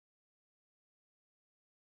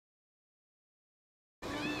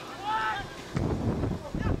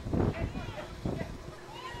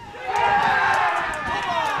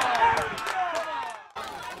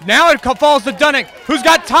Now it falls to Dunnick, who's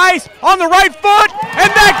got Tice on the right foot,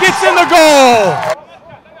 and that gets in the goal.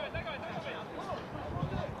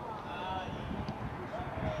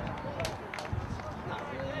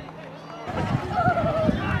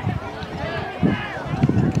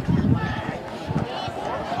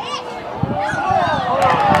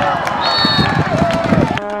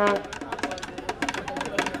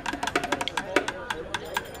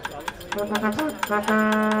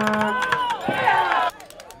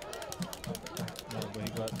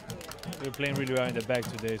 We're playing really well in the back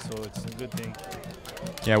today, so it's a good thing.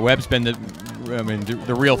 Yeah, Webb's been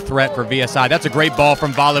the real threat for VSI. That's a great ball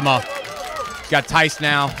from Valima. He's got Tice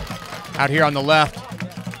now out here on the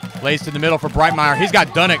left. Lays to the middle for Breitmeyer. He's got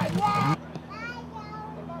Dunnick.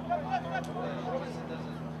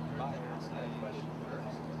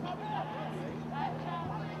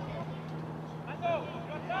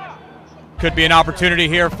 Could be an opportunity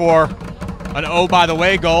here for an oh by the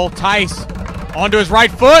way goal. Tice onto his right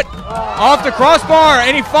foot, off the crossbar,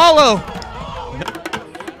 and he follow.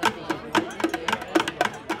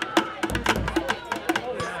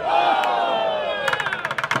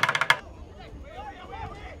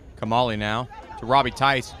 Kamali now to Robbie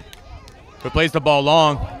Tice, who plays the ball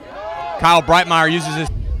long. Kyle Breitmeyer uses his.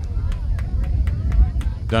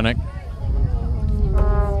 Dunnick.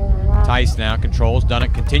 Tice now controls.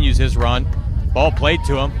 Dunnick continues his run. Ball played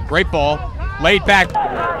to him. Great ball. Laid back.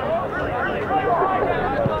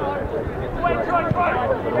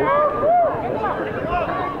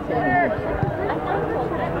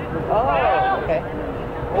 Oh, okay.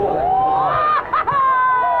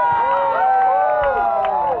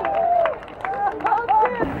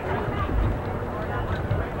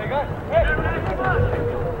 Hey, guys.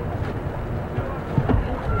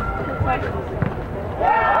 Hey.